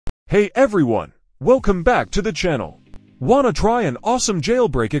Hey everyone, welcome back to the channel. Wanna try an awesome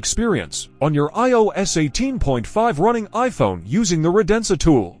jailbreak experience on your iOS 18.5 running iPhone using the Redensa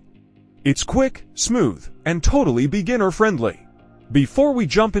tool? It's quick, smooth, and totally beginner-friendly. Before we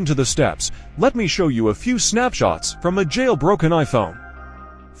jump into the steps, let me show you a few snapshots from a jailbroken iPhone.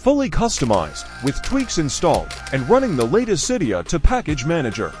 Fully customized, with tweaks installed, and running the latest Cydia to package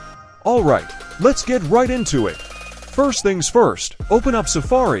manager. Alright, let's get right into it. First things first, open up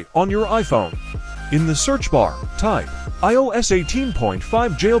Safari on your iPhone. In the search bar, type iOS 18.5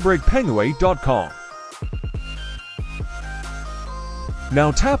 jailbreak.penguin.com.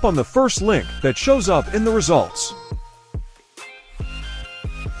 Now tap on the first link that shows up in the results.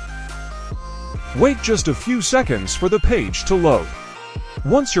 Wait just a few seconds for the page to load.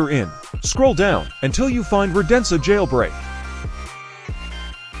 Once you're in, scroll down until you find Redensa Jailbreak.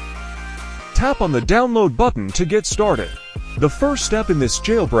 Tap on the download button to get started. The first step in this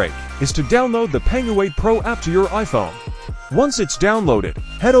jailbreak is to download the Penguin Pro app to your iPhone. Once it's downloaded,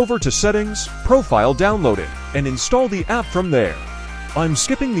 head over to Settings, Profile Downloaded, and install the app from there. I'm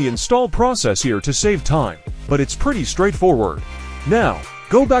skipping the install process here to save time, but it's pretty straightforward. Now,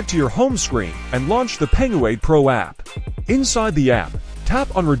 go back to your home screen and launch the Penguin Pro app. Inside the app,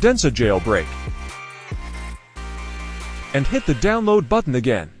 tap on Redensa Jailbreak and hit the download button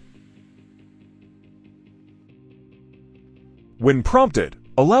again. When prompted,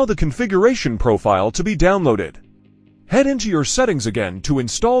 allow the configuration profile to be downloaded. Head into your settings again to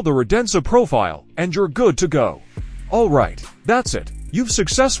install the Redensa profile and you're good to go. Alright, that's it. You've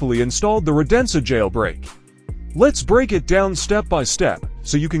successfully installed the Redensa jailbreak. Let's break it down step by step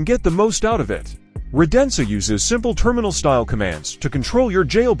so you can get the most out of it. Redensa uses simple terminal-style commands to control your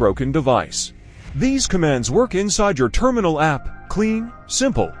jailbroken device. These commands work inside your terminal app, clean,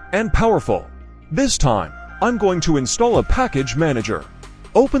 simple, and powerful. This time, I'm going to install a package manager.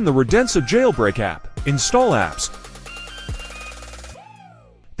 Open the Redensa Jailbreak app, install apps,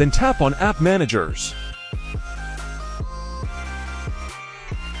 then tap on App Managers.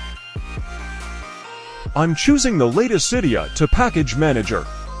 I'm choosing the latest Cydia to package manager.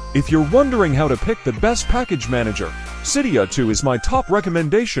 If you're wondering how to pick the best package manager, Cydia 2 is my top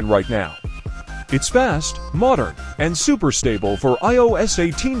recommendation right now. It's fast, modern, and super stable for iOS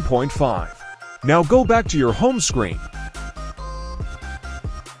 18.5. Now go back to your home screen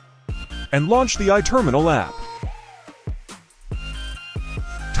and launch the iTerminal app.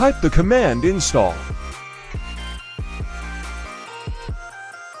 Type the command install.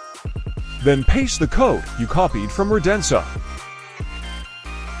 Then paste the code you copied from Redensa.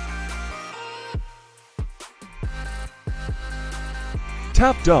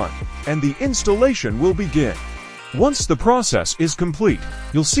 Tap Done, and the installation will begin. Once the process is complete,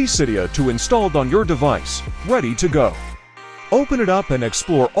 you'll see Cydia 2 installed on your device, ready to go. Open it up and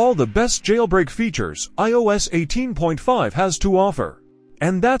explore all the best jailbreak features iOS 18.5 has to offer.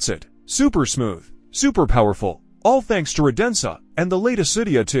 And that's it. Super smooth, super powerful, all thanks to Redensa and the latest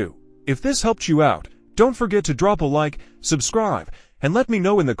Cydia 2. If this helped you out, don't forget to drop a like, subscribe, and let me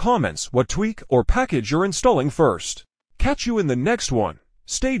know in the comments what tweak or package you're installing first. Catch you in the next one.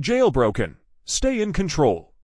 Stay jailbroken. Stay in control.